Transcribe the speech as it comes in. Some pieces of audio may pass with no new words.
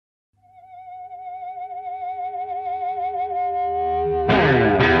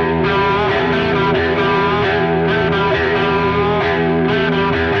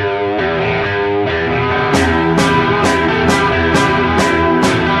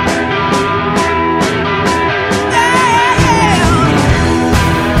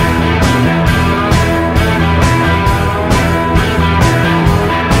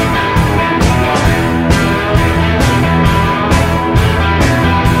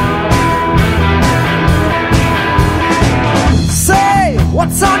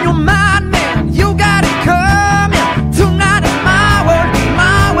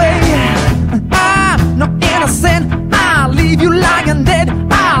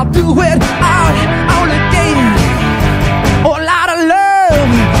threw it out on the gate. Oh, a lot of love,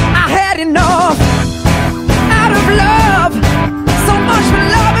 I had enough. Out of love, so much for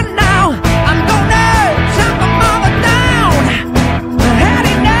loving now. I'm gonna chop my mother down. I had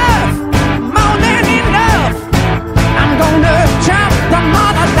enough, more than enough. I'm gonna chop the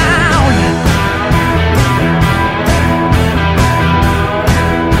mother down.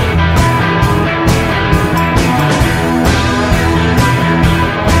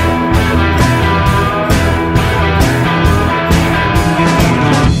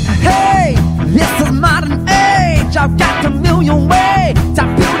 Hey, this is modern age. I've got a million ways to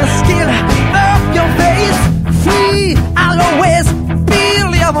build a skin up your face. Free, I'll always be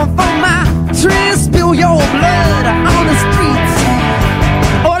living for my dreams. Spill your blood on the streets.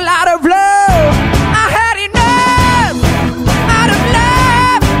 Oh, a lot of love, I had enough. Out of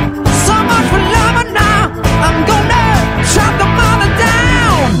love, so much for love now. I'm gonna chop the mother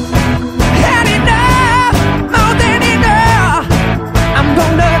down. Had enough, more than enough. I'm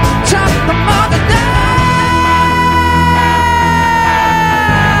gonna chop the mother down.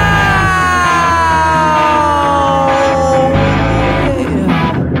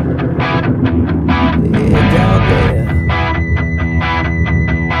 Yeah, down there.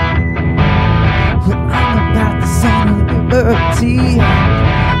 I'm about the son of liberty.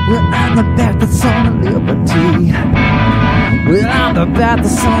 Well, I'm about the son of liberty. Well, I'm about the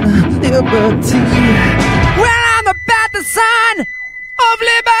son of liberty. Well, I'm about the son of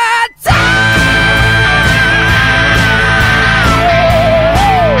liberty.